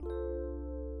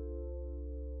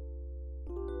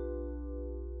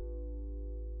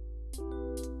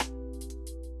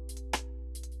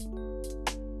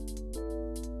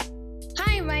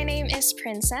My name is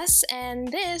Princess, and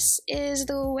this is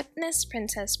the Witness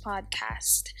Princess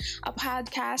podcast, a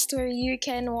podcast where you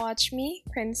can watch me,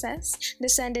 Princess,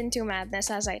 descend into madness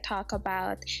as I talk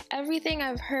about everything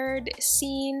I've heard,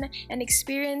 seen, and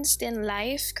experienced in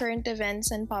life, current events,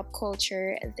 and pop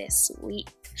culture this week.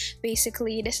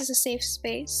 Basically, this is a safe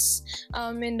space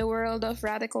in the world of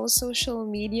radical social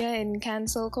media and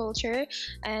cancel culture,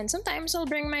 and sometimes I'll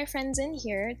bring my friends in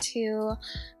here to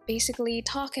basically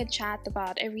talk and chat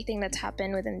about everything that's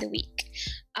happened within the week.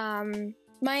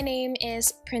 My name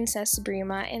is Princess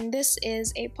Brima, and this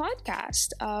is a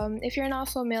podcast. If you're not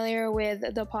familiar with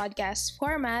the podcast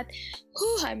format,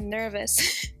 I'm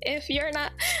nervous. If you're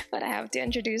not, but I have to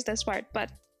introduce this part.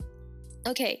 But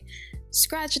okay,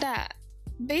 scratch that.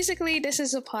 Basically, this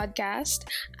is a podcast,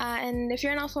 and if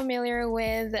you're not familiar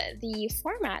with the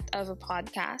format of a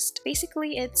podcast,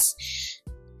 basically it's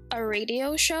a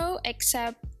radio show,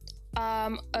 except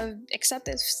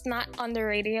it's not on the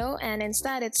radio, and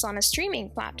instead it's on a streaming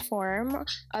platform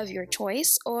of your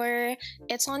choice, or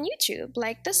it's on YouTube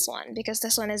like this one, because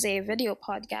this one is a video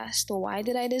podcast. Why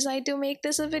did I decide to make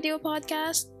this a video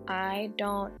podcast? I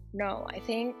don't know. I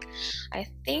think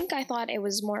I thought it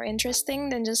was more interesting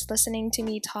than just listening to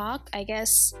me talk. I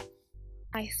guess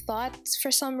I thought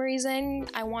for some reason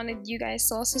I wanted you guys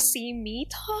to also see me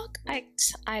talk.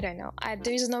 I don't know.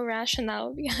 There's no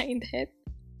rationale behind it.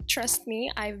 Trust me,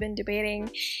 I've been debating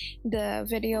the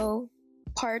video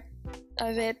part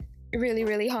of it really,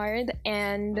 really hard,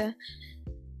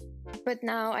 but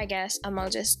now I guess I'll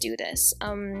just do this.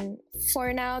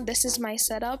 For now, this is my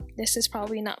setup. This is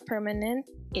probably not permanent.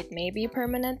 It may be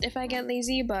permanent if I get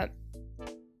lazy, but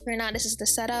for now, this is the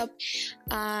setup,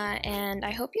 and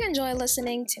I hope you enjoy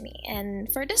listening to me. And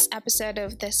for this episode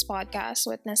of this podcast,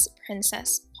 Witness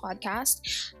Princess podcast,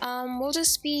 we'll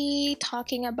just be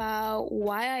talking about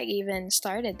why I even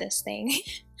started this thing.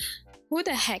 Who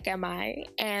the heck am I,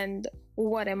 and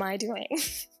what am I doing?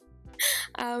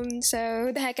 So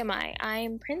who the heck am I?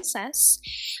 I'm Princess.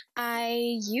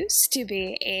 I used to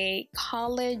be a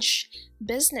college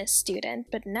business student,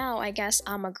 but now I guess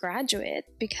I'm a graduate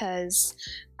because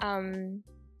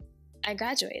I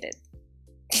graduated.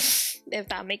 If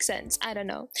that makes sense. I don't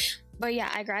know. But yeah,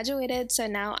 I graduated, so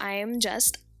now I am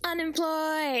just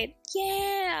unemployed.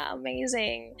 Yeah,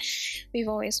 amazing. We've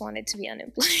always wanted to be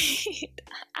unemployed.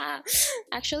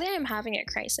 Actually, I'm having a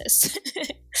crisis.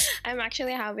 I'm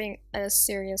actually having a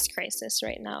serious crisis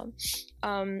right now.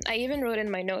 I even wrote in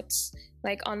my notes,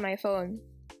 like on my phone,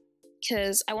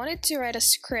 because I wanted to write a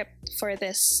script for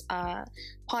this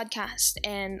podcast,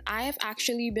 and I have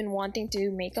actually been wanting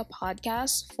to make a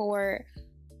podcast for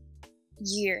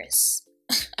years.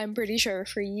 I'm pretty sure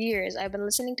for years. I've been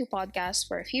listening to podcasts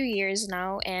for a few years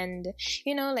now, and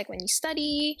like when you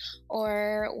study,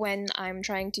 or when I'm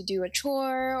trying to do a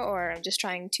chore, or I'm just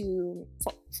trying to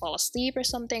fall asleep or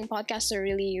something, podcasts are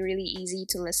really, really easy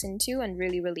to listen to and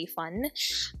really, really fun.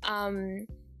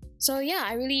 So yeah,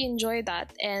 I really enjoy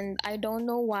that, and I don't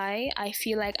know why I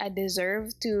feel like I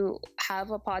deserve to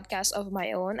have a podcast of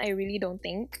my own. I really don't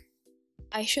think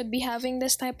I should be having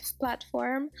this type of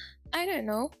platform. I don't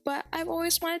know, but I've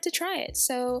always wanted to try it.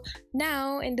 So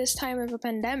now, in this time of a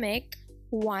pandemic,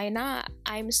 why not?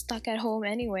 I'm stuck at home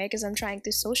anyway because I'm trying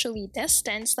to socially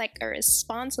distance like a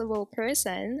responsible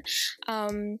person.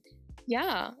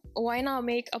 Yeah, why not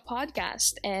make a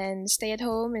podcast and stay at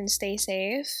home and stay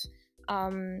safe?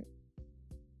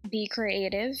 Be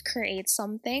creative, create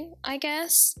something, I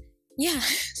guess. Yeah,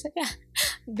 so yeah.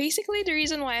 Basically, the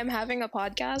reason why I'm having a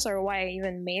podcast, or why I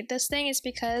even made this thing, is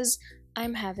because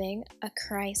I'm having a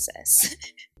crisis.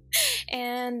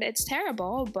 And it's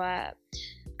terrible, but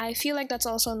I feel like that's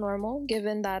also normal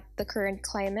given that the current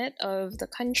climate of the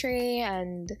country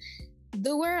and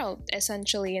the world,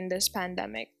 essentially, in this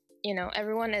pandemic.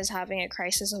 Everyone is having a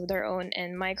crisis of their own,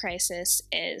 and my crisis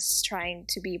is trying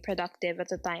to be productive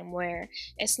at a time where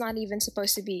it's not even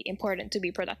supposed to be important to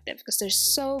be productive, because there's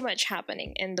so much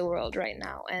happening in the world right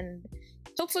now, and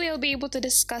hopefully I'll be able to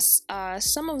discuss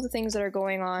some of the things that are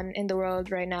going on in the world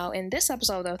right now in this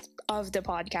episode of the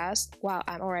podcast. Wow,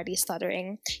 I'm already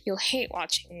stuttering. You'll hate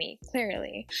watching me,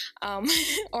 clearly,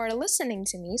 or listening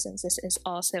to me, since this is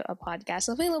also a podcast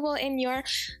available in your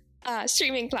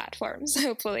streaming platforms,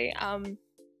 hopefully.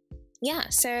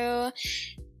 So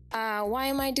why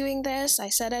am I doing this? I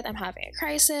said it, I'm having a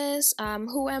crisis.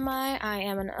 Who am I? I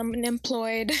am an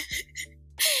unemployed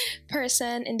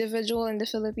individual in the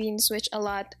Philippines, which a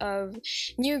lot of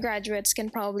new graduates can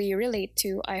probably relate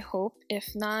to, I hope.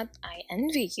 If not, I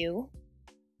envy you.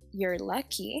 You're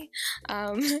lucky.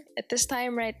 At this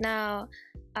time right now,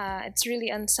 it's really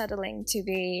unsettling to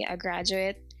be a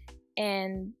graduate,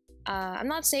 and I'm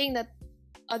not saying that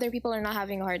other people are not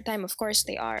having a hard time. Of course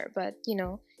they are, but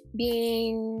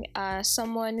being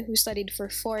someone who studied for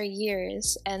 4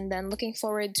 years and then looking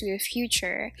forward to a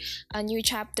future, a new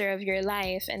chapter of your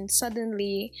life, and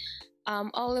suddenly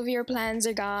all of your plans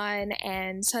are gone,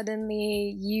 and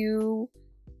suddenly you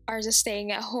are just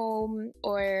staying at home,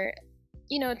 or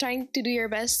trying to do your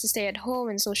best to stay at home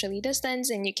and socially distance,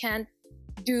 and you can't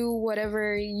do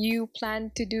whatever you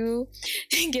plan to do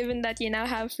given that you now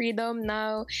have freedom.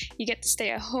 Now you get to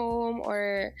stay at home,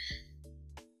 or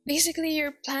basically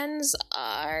your plans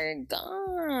are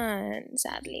gone,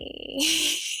 sadly.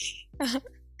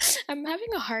 I'm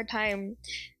having a hard time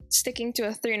sticking to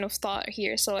a train of thought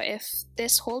here. So if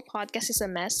this whole podcast is a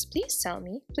mess, please tell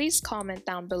me. Please comment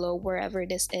down below wherever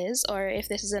this is, or if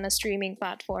this is in a streaming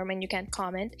platform and you can't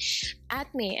comment, at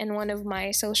me in one of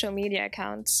my social media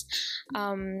accounts.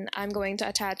 I'm going to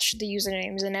attach the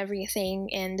usernames and everything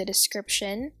in the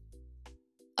description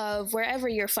of wherever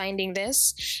you're finding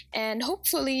this, and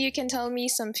hopefully you can tell me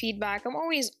some feedback. I'm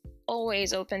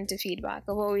always open to feedback.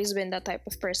 I've always been that type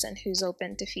of person who's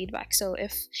open to feedback. So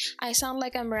if I sound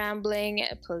like I'm rambling,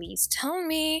 please tell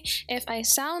me. If I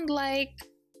sound like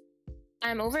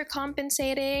I'm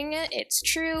overcompensating, it's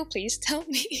true, please tell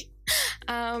me.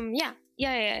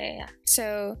 Yeah.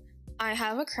 So I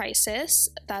have a crisis.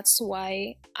 That's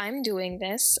why I'm doing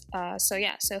this.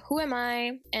 So who am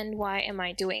I and why am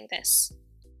I doing this?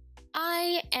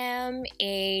 I am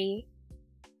a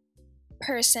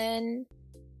person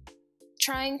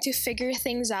trying to figure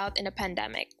things out in a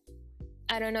pandemic.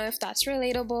 I don't know if that's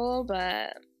relatable,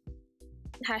 but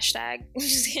hashtag.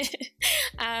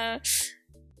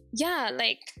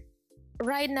 Like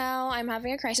right now I'm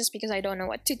having a crisis because I don't know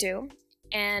what to do,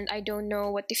 and I don't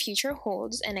know what the future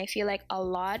holds, and I feel like a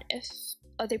lot of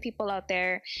other people out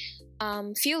there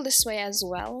feel this way as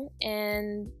well.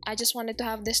 And I just wanted to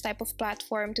have this type of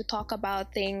platform to talk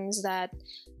about things that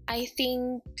I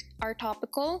think are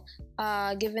topical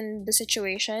given the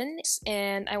situation,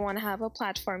 and I want to have a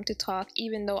platform to talk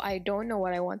even though I don't know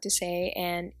what I want to say,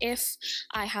 and if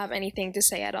I have anything to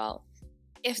say at all.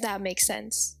 If that makes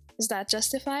sense. Is that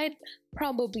justified?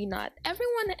 Probably not.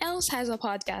 Everyone else has a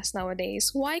podcast nowadays.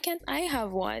 Why can't I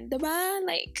have one? Diba?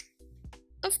 Like,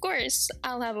 of course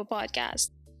I'll have a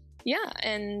podcast. Yeah,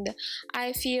 and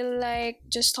I feel like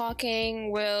just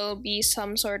talking will be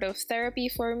some sort of therapy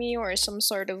for me, or some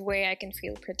sort of way I can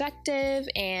feel productive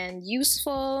and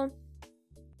useful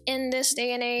in this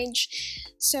day and age.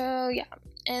 So yeah,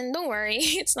 and don't worry,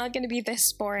 it's not gonna be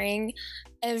this boring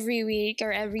every week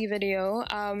or every video.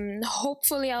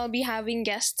 Hopefully I'll be having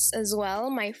guests as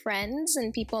well, my friends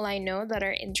and people I know that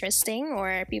are interesting,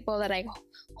 or people that I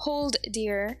hold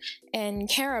dear and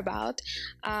care about.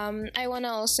 I want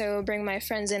to also bring my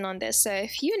friends in on this. So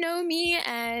if you know me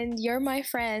and you're my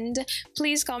friend,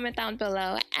 please comment down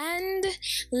below and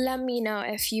let me know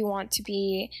if you want to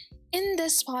be in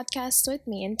this podcast with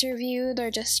me, interviewed, or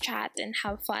just chat and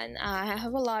have fun. I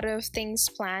have a lot of things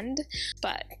planned,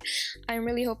 but I'm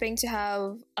really hoping to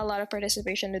have a lot of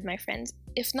participation with my friends.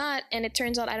 If not, and it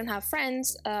turns out I don't have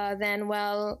friends, then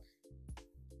well,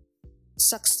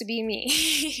 sucks to be me.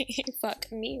 Fuck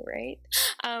me, right?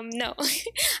 No.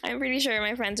 I'm pretty sure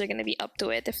my friends are gonna be up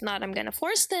to it. If not, I'm gonna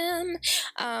force them.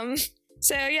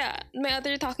 So yeah, my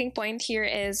other talking point here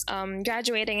is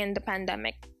graduating in the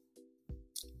pandemic.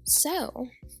 So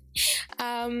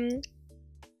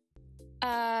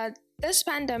this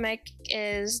pandemic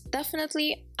is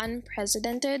definitely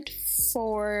unprecedented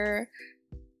for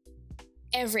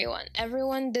everyone.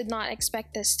 Everyone did not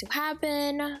expect this to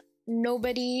happen.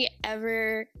 Nobody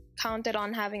ever counted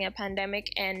on having a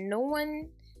pandemic, and no one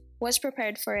was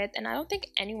prepared for it. And I don't think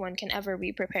anyone can ever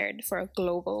be prepared for a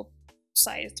global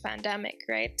sized pandemic,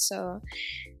 right? So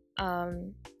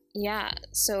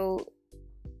so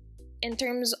in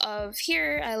terms of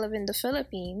here, I live in the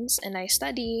Philippines and I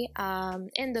study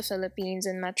in the Philippines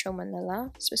in Metro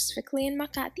Manila, specifically in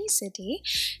Makati City.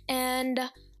 And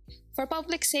for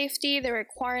public safety, there were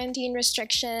quarantine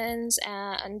restrictions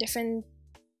in different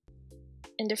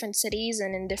cities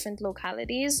and in different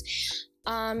localities.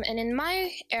 And in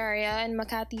my area, in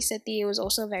Makati City, it was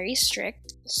also very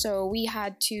strict. So we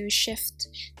had to shift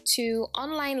to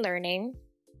online learning.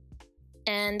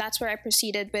 And that's where I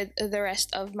proceeded with the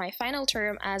rest of my final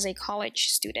term as a college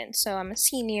student. So I'm a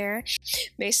senior.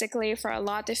 Basically, for a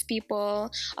lot of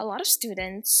people, a lot of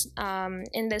students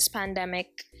in this pandemic,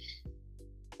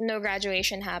 no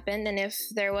graduation happened. And if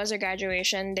there was a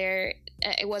graduation,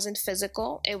 it wasn't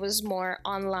physical. It was more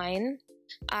online.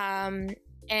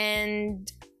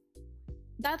 And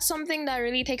that's something that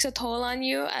really takes a toll on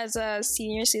you as a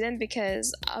senior student,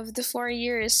 because of the 4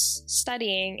 years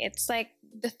studying. It's like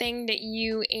the thing that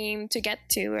you aim to get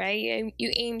to, right?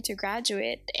 You aim to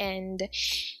graduate, and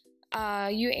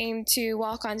you aim to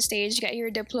walk on stage, get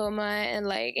your diploma, and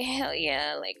like, hell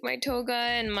yeah, like my toga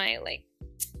and my, like,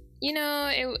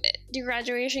 the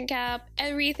graduation cap,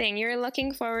 everything. You're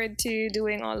looking forward to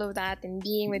doing all of that and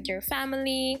being with your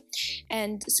family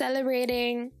and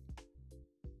celebrating.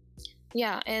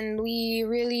 Yeah, and we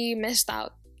really missed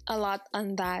out a lot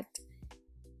on that.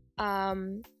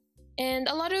 And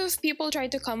a lot of people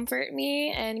tried to comfort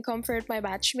me and comfort my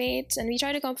batchmates, and we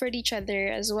try to comfort each other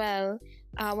as well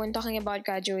when talking about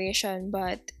graduation.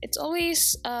 But it's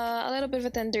always a little bit of a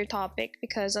tender topic,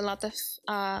 because a lot of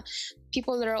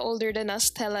people that are older than us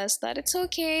tell us that it's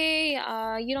okay,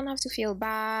 you don't have to feel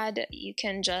bad, you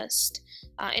can just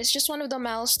it's just one of the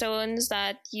milestones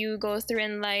that you go through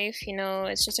in life,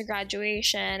 it's just a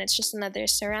graduation, it's just another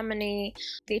ceremony.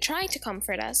 They try to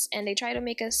comfort us, and they try to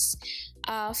make us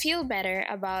feel better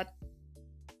about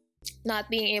not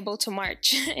being able to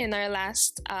march in our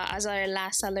last as our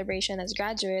last celebration as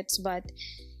graduates. But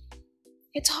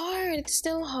it's hard. It's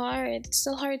still hard. It's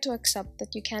still hard to accept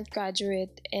that you can't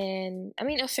graduate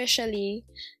officially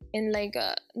in like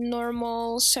a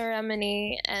normal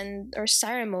ceremony or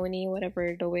ceremony,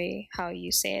 whatever the way how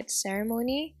you say it.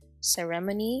 Ceremony.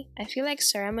 I feel like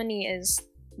ceremony is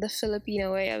the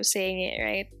Filipino way of saying it,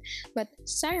 right? But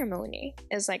ceremony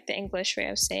is like the English way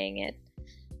of saying it.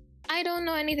 I don't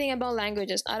know anything about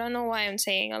languages. I don't know why I'm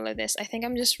saying all of this. I think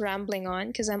I'm just rambling on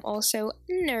because I'm also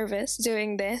nervous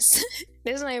doing this.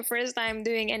 This is my first time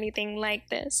doing anything like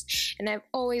this. And I've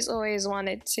always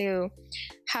wanted to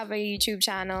have a YouTube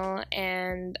channel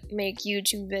and make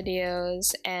YouTube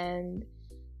videos and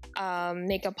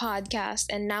make a podcast.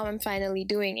 And now I'm finally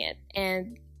doing it.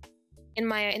 And in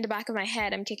the back of my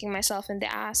head, I'm kicking myself in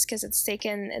the ass because it's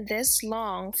taken this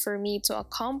long for me to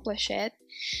accomplish it.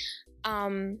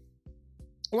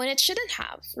 When it shouldn't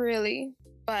have, really.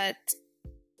 But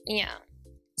yeah,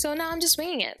 so now I'm just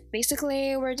winging it.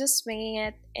 Basically, we're just winging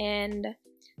it. And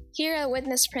here at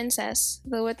Witness Princess,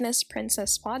 the Witness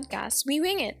Princess podcast, we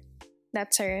wing it.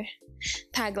 That's our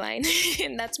tagline.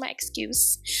 And that's my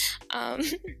excuse.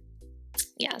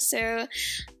 Yeah, so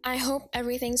I hope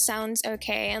everything sounds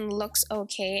okay and looks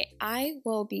okay. I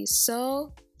will be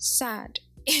so sad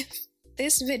if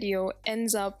this video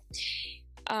ends up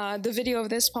the video of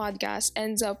this podcast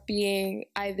ends up being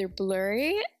either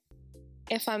blurry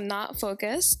if I'm not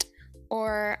focused,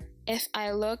 or if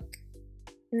I look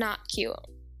not cute.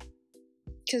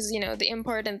 Because, the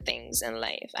important things in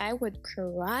life. I would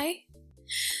cry.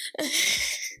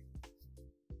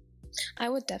 I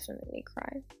would definitely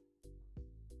cry.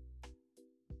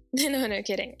 No,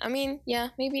 kidding. I mean, yeah,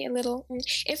 maybe a little.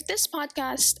 If this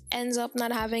podcast ends up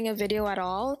not having a video at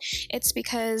all, it's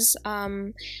because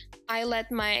I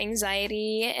let my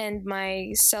anxiety and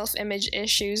my self-image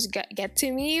issues get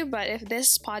to me. But if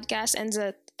this podcast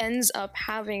ends up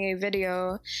having a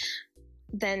video,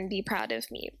 then be proud of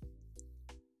me,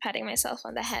 patting myself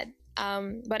on the head.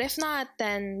 But if not,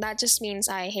 then that just means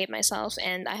I hate myself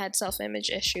and I had self-image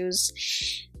issues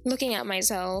looking at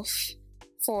myself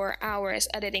for hours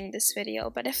editing this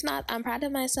video. But if not, I'm proud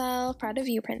of myself, proud of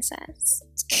you, princess.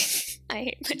 I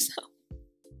hate myself.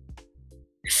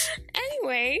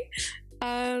 Anyway,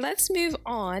 let's move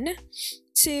on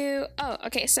to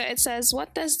so it says,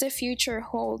 what does the future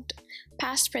hold?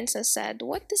 Past princess said,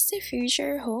 what does the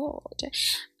future hold?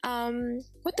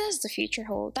 What does the future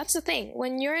hold? That's the thing.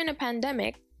 When you're in a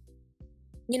pandemic,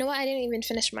 you know what? I didn't even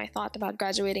finish my thought about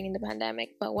graduating in the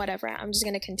pandemic, but whatever. I'm just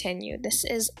gonna continue. This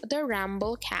is the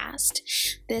Ramble Cast.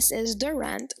 This is the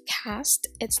Rant Cast.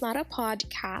 It's not a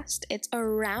podcast. It's a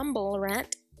Ramble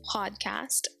Rant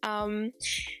podcast.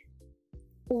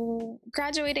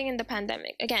 Graduating in the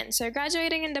pandemic. Again, so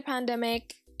graduating in the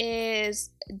pandemic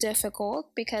is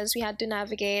difficult because we had to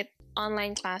navigate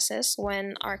online classes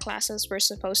when our classes were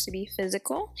supposed to be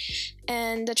physical,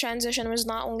 and the transition was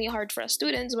not only hard for us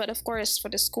students, but of course for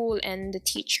the school and the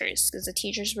teachers, because the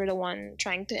teachers were the one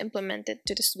trying to implement it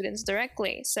to the students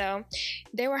directly. So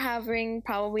they were having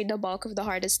probably the bulk of the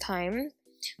hardest time.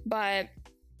 But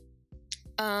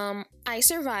I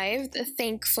survived,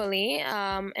 thankfully,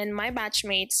 and my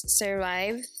batchmates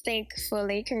survived,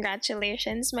 thankfully.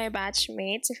 Congratulations, my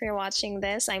batchmates. If you're watching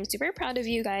this, I'm super proud of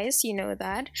you guys. You know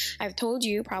that. I've told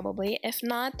you probably. If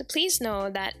not, please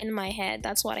know that in my head,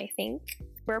 that's what I think.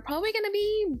 We're probably gonna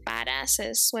be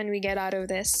badasses when we get out of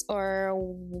this, or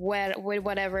with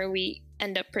whatever we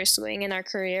end up pursuing in our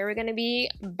career. We're gonna be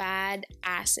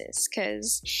badasses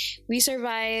because we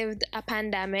survived a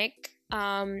pandemic.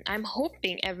 I'm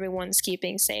hoping everyone's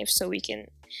keeping safe so we can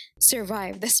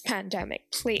survive this pandemic.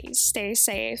 Please stay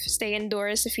safe, stay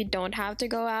indoors if you don't have to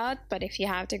go out, but if you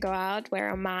have to go out, wear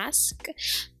a mask.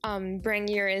 Bring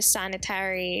your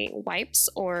sanitary wipes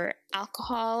or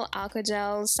alcohol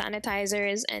gels,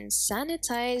 sanitizers, and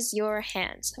sanitize your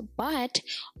hands. But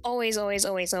always, always,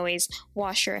 always, always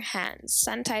wash your hands.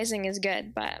 Sanitizing is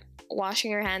good, but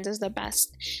washing your hands is the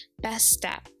best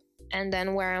step. And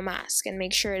then wear a mask and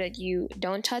make sure that you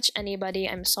don't touch anybody.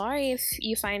 I'm sorry if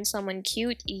you find someone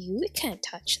cute, you can't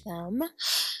touch them.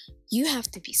 You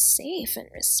have to be safe and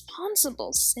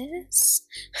responsible, sis.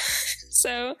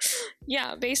 So,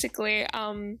 yeah, basically,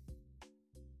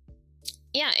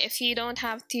 yeah, if you don't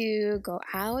have to go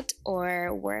out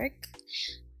or work,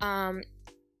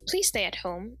 please stay at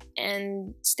home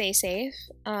and stay safe.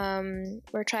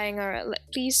 We're trying our,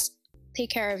 please take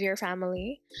care of your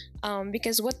family,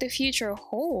 because what the future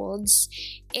holds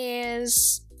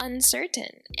is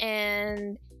uncertain,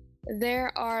 and there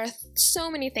are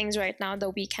so many things right now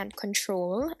that we can't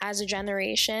control as a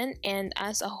generation and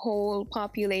as a whole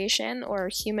population or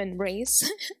human race.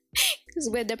 Because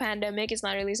with the pandemic, it's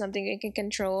not really something we can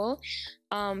control.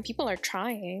 People are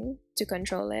trying to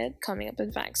control it, coming up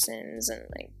with vaccines and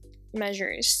like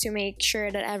measures to make sure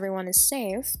that everyone is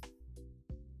safe.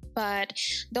 But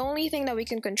the only thing that we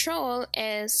can control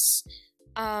is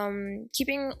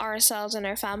keeping ourselves and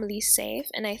our families safe.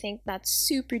 And I think that's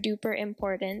super duper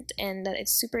important, and that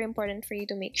it's super important for you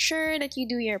to make sure that you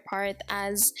do your part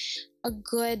as a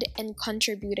good and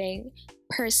contributing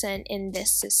person in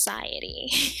this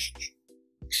society.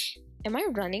 Am I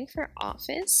running for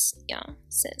office? Yeah,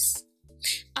 sis.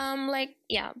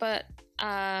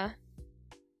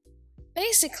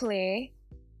 Basically,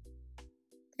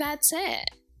 that's it.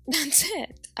 That's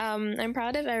it. I'm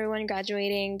proud of everyone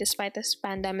graduating despite this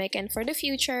pandemic, and for the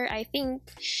future, I think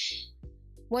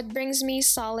what brings me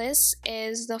solace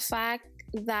is the fact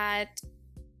that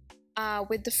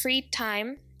with the free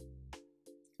time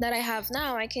that I have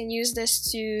now, I can use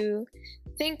this to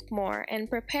think more and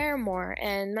prepare more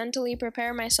and mentally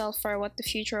prepare myself for what the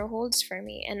future holds for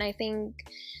me. And I think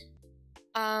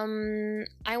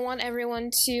I want everyone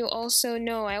to also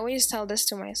know, I always tell this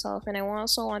to myself, and I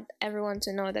also want everyone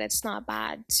to know that it's not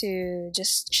bad to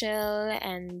just chill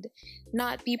and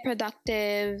not be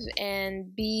productive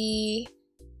and be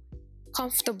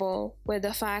comfortable with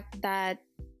the fact that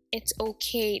it's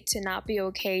okay to not be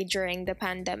okay during the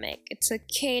pandemic. It's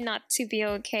okay not to be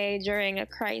okay during a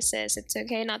crisis. It's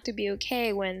okay not to be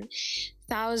okay when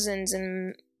thousands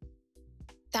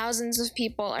of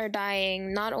people are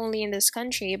dying, not only in this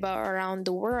country, but around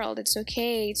the world. It's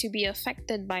okay to be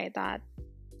affected by that.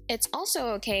 It's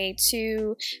also okay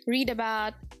to read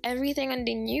about everything on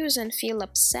the news and feel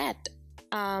upset.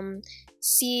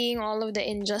 Seeing all of the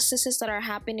injustices that are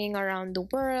happening around the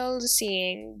world,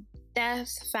 seeing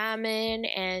death, famine,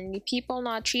 and people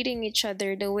not treating each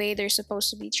other the way they're supposed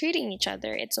to be treating each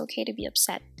other. It's okay to be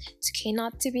upset. It's okay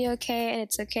not to be okay, and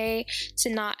it's okay to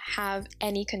not have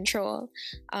any control.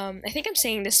 I think I'm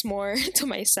saying this more to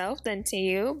myself than to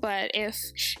you, but if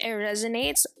it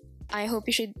resonates, I hope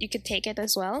you could take it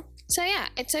as well. So yeah,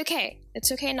 it's okay.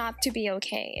 It's okay not to be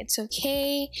okay. It's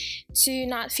okay to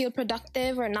not feel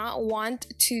productive or not want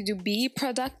to be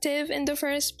productive in the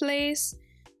first place.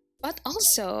 But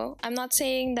also, I'm not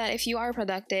saying that if you are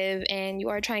productive and you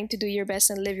are trying to do your best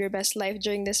and live your best life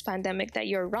during this pandemic that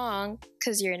you're wrong,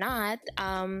 because you're not.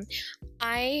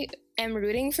 I am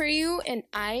rooting for you and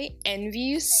I envy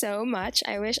you so much.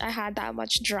 I wish I had that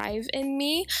much drive in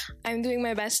me. I'm doing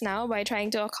my best now by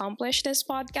trying to accomplish this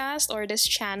podcast or this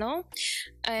channel.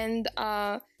 And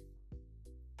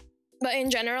but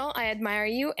in general, I admire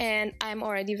you and I'm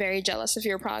already very jealous of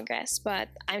your progress. But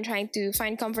I'm trying to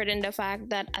find comfort in the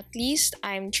fact that at least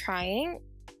I'm trying.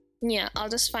 Yeah, I'll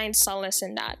just find solace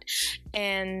in that.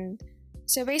 And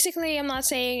so basically, I'm not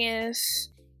saying if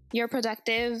you're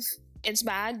productive, it's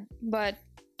bad. But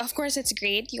of course, it's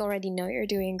great. You already know you're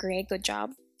doing great. Good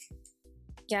job.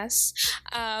 Yes.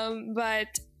 But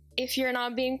if you're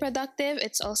not being productive,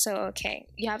 it's also okay.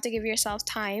 You have to give yourself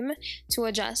time to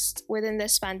adjust within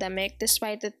this pandemic.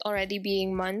 Despite it already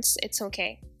being months, it's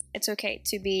okay. It's okay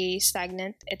to be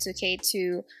stagnant. It's okay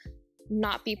to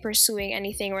not be pursuing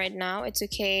anything right now. It's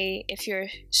okay if you're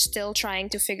still trying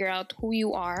to figure out who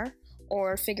you are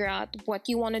or figure out what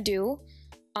you want to do.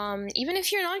 Even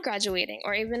if you're not graduating,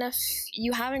 or even if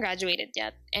you haven't graduated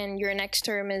yet and your next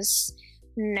term is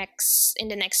in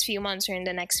the next few months or in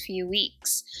the next few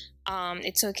weeks.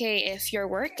 It's okay if you're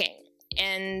working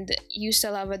and you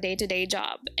still have a day-to-day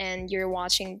job and you're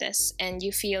watching this and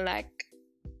you feel like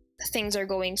things are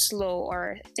going slow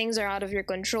or things are out of your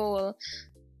control,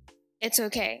 it's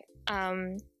okay.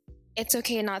 It's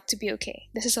okay not to be okay.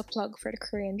 This is a plug for the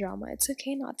Korean drama. It's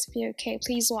okay not to be okay.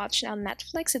 Please watch it on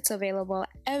Netflix. It's available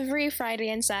every Friday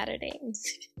and Saturday.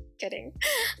 Kidding.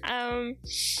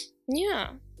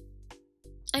 Yeah.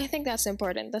 I think that's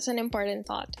important. That's an important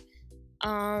thought.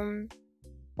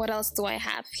 What else do I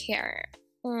have here?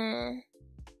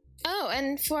 Oh,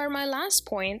 and for my last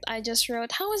point, I just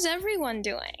wrote, how is everyone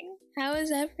doing? How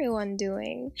is everyone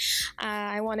doing?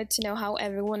 I wanted to know how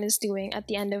everyone is doing at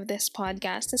the end of this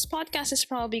podcast. This podcast is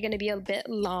probably going to be a bit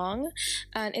long,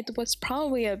 and it was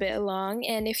probably a bit long.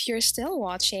 And if you're still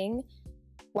watching,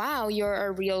 wow, you're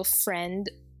a real friend,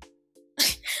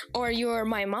 or you're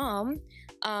my mom.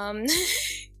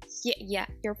 Yeah,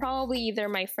 you're probably either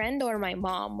my friend or my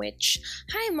mom, which,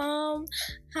 hi mom,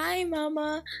 hi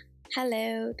mama,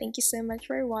 hello, thank you so much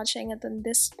for watching. At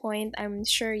this point, I'm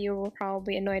sure you were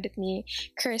probably annoyed at me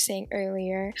cursing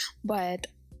earlier, but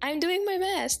I'm doing my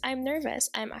best. I'm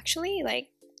nervous. I'm actually like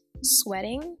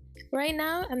sweating right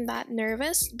now. I'm that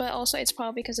nervous, but also it's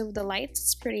probably because of the lights.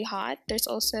 It's pretty hot. There's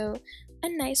also a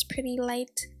nice pretty light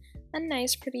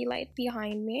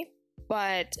behind me.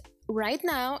 But right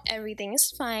now, everything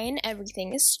is fine,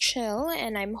 everything is chill,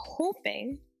 and I'm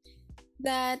hoping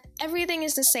that everything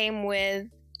is the same with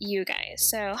you guys.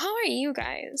 So, how are you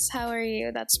guys? How are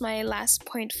you? That's my last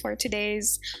point for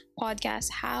today's podcast.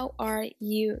 How are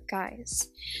you guys?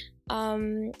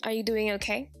 Are you doing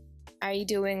okay? Are you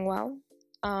doing well?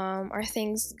 Are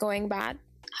things going bad?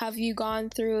 Have you gone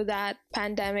through that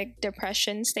pandemic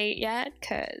depression state yet?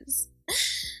 Because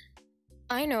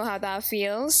I know how that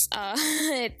feels.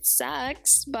 It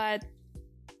sucks, but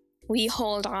we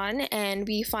hold on and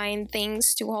we find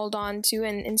things to hold on to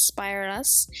and inspire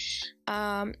us.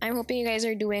 I'm hoping you guys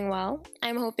are doing well.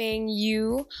 I'm hoping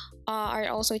you are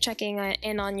also checking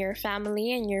in on your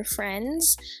family and your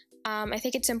friends. I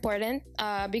think it's important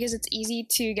because it's easy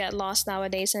to get lost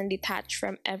nowadays and detach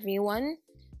from everyone.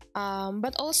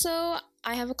 But also,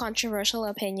 I have a controversial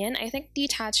opinion. I think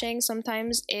detaching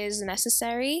sometimes is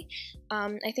necessary.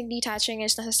 I think detaching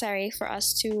is necessary for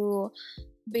us to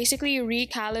basically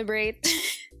recalibrate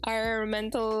our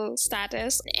mental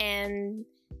status, and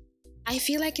I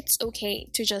feel like it's okay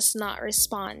to just not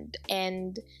respond.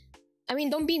 And I mean,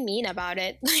 don't be mean about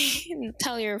it.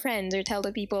 Tell your friends or tell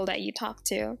the people that you talk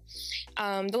to.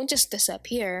 Don't just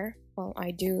disappear. Well,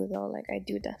 I do though. Like, I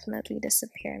do definitely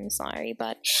disappear. I'm sorry,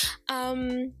 but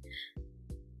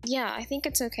yeah, I think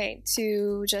it's okay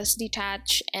to just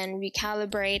detach and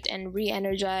recalibrate and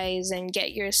re-energize and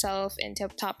get yourself in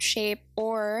tip-top shape,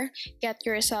 or get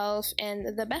yourself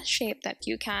in the best shape that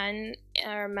you can,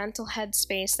 or mental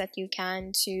headspace that you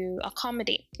can, to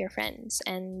accommodate your friends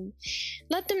and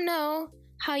let them know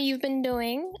how you've been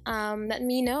doing. Let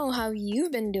me know how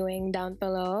you've been doing down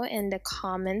below in the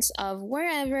comments of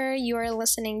wherever you are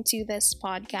listening to this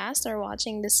podcast or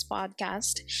watching this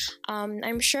podcast.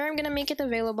 I'm sure I'm gonna make it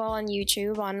available on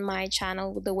YouTube on my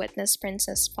channel, The Witness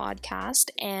Princess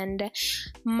Podcast, and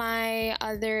my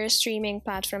other streaming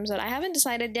platforms that I haven't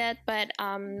decided yet, but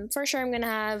for sure I'm gonna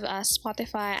have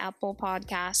Spotify, Apple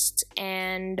Podcasts,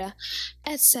 and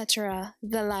etc.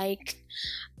 the like.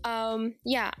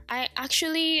 Yeah,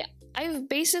 I've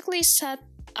basically set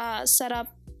up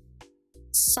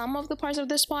some of the parts of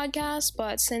this podcast,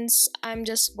 but since I'm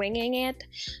just winging it,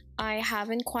 I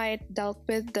haven't quite dealt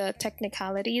with the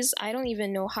technicalities. I don't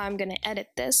even know how I'm gonna edit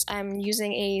this. I'm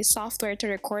using a software to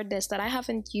record this that I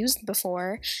haven't used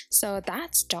before, so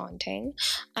that's daunting.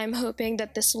 I'm hoping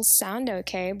that this will sound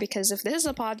okay, because if this is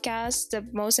a podcast, the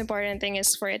most important thing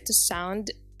is for it to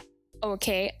sound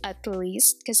okay at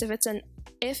least. Because if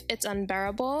it's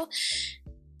unbearable,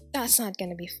 that's not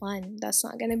gonna be fun. That's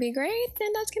not gonna be great,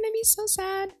 and that's gonna be so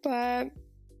sad. But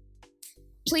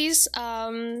please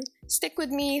stick with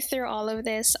me through all of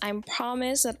this. I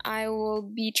promise that I will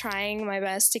be trying my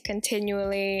best to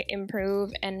continually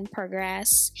improve and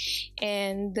progress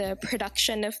in the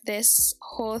production of this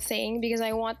whole thing, because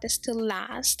I want this to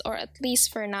last, or at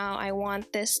least for now, I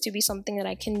want this to be something that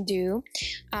I can do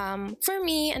for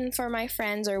me and for my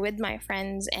friends, or with my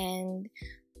friends. And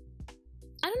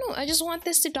I don't know, I just want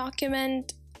this to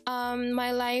document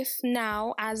my life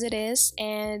now as it is,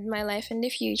 and my life in the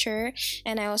future.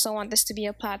 And I also want this to be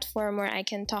a platform where I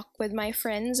can talk with my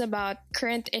friends about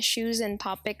current issues and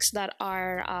topics that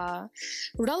are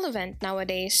relevant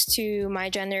nowadays to my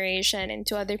generation, and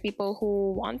to other people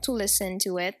who want to listen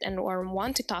to it and or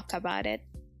want to talk about it.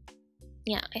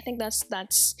 Yeah, I think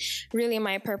that's really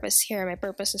my purpose here. My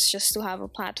purpose is just to have a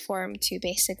platform to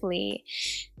basically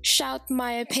shout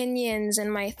my opinions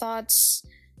and my thoughts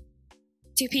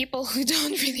to people who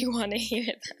don't really want to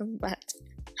hear them, but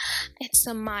it's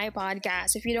my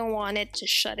podcast. If you don't want it,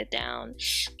 just shut it down.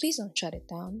 Please don't shut it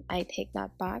down. I take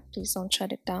that back. Please don't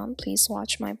shut it down. Please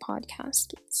watch my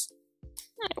podcast. Please.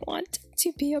 I want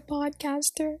to be a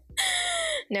podcaster.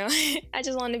 No, I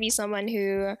just want to be someone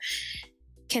who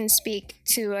can speak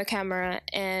to a camera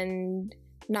and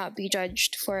not be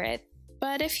judged for it.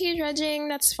 But if you're judging,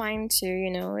 that's fine too.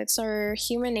 It's our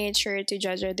human nature to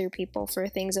judge other people for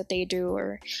things that they do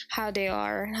or how they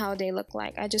are and how they look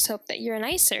like. I just hope that you're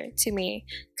nicer to me,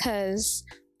 because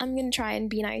I'm gonna try and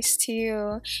be nice to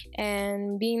you.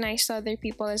 And being nice to other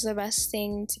people is the best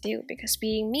thing to do, because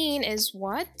being mean is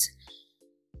what?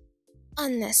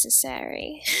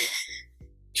 Unnecessary.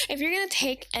 If you're gonna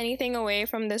take anything away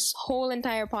from this whole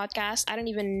entire podcast, I don't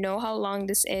even know how long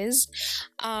this is.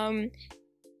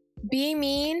 Being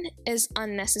mean is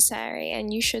unnecessary,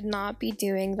 and you should not be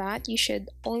doing that. You should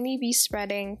only be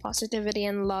spreading positivity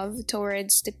and love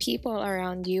towards the people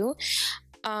around you.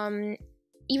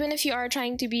 Even if you are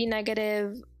trying to be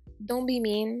negative, don't be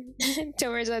mean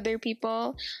towards other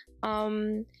people.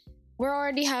 We're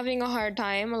already having a hard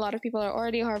time. A lot of people are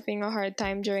already having a hard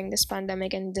time during this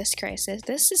pandemic and this crisis.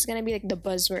 This is gonna be like the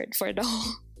buzzword for the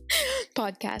whole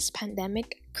podcast: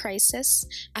 pandemic, crisis.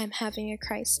 I'm having a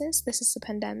crisis. This is a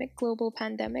pandemic, global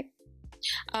pandemic.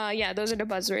 Yeah, those are the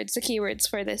buzzwords, the keywords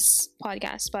for this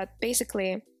podcast. But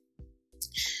basically,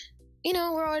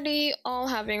 we're already all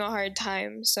having a hard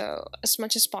time. So as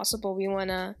much as possible, we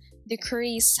want to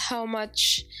decrease how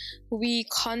much we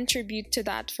contribute to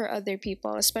that for other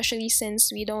people, especially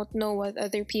since we don't know what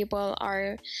other people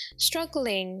are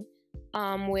struggling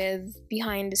with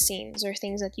behind the scenes, or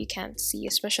things that you can't see.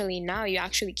 Especially now, you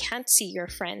actually can't see your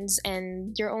friends,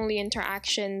 and your only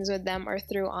interactions with them are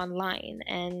through online.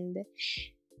 And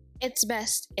it's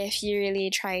best if you really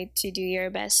try to do your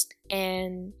best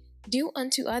and do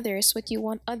unto others what you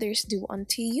want others do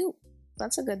unto you.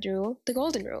 That's a good rule, the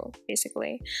golden rule,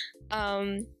 basically.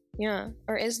 Yeah,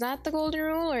 or is that the golden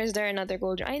rule, or is there another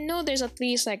golden? I know there's at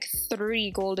least like 3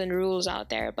 golden rules out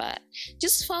there, but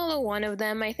just follow one of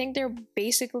them. I think they're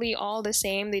basically all the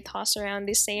same. They toss around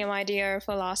the same idea or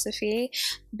philosophy,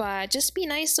 but just be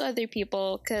nice to other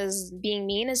people, because being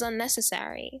mean is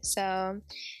unnecessary. So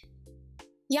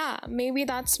yeah, maybe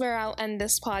that's where I'll end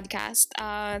this podcast.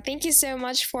 Thank you so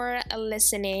much for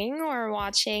listening or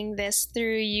watching this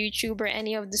through YouTube or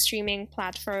any of the streaming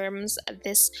platforms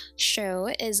this show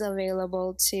is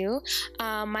available to.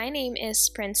 My name is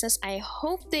Princess. I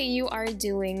hope that you are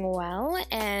doing well.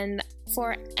 And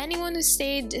for anyone who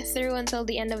stayed through until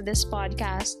the end of this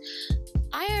podcast,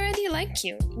 I already like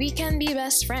you. We can be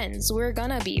best friends. We're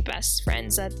gonna be best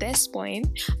friends at this point.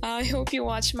 I hope you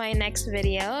watch my next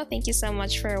video. Thank you so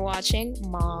much for watching,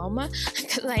 Mom.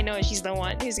 Because I know she's the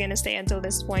one who's gonna stay until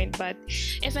this point. But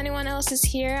if anyone else is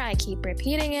here, I keep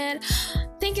repeating it.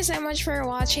 Thank you so much for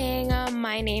watching.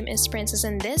 My name is Princess,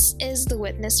 and this is the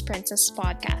Witness Princess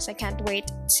podcast. I can't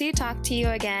wait to talk to you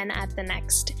again at the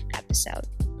next episode.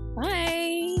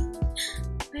 Bye.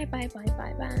 Bye, bye, bye,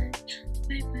 bye, bye.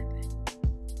 Bye, bye, bye.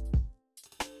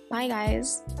 Bye,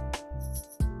 guys.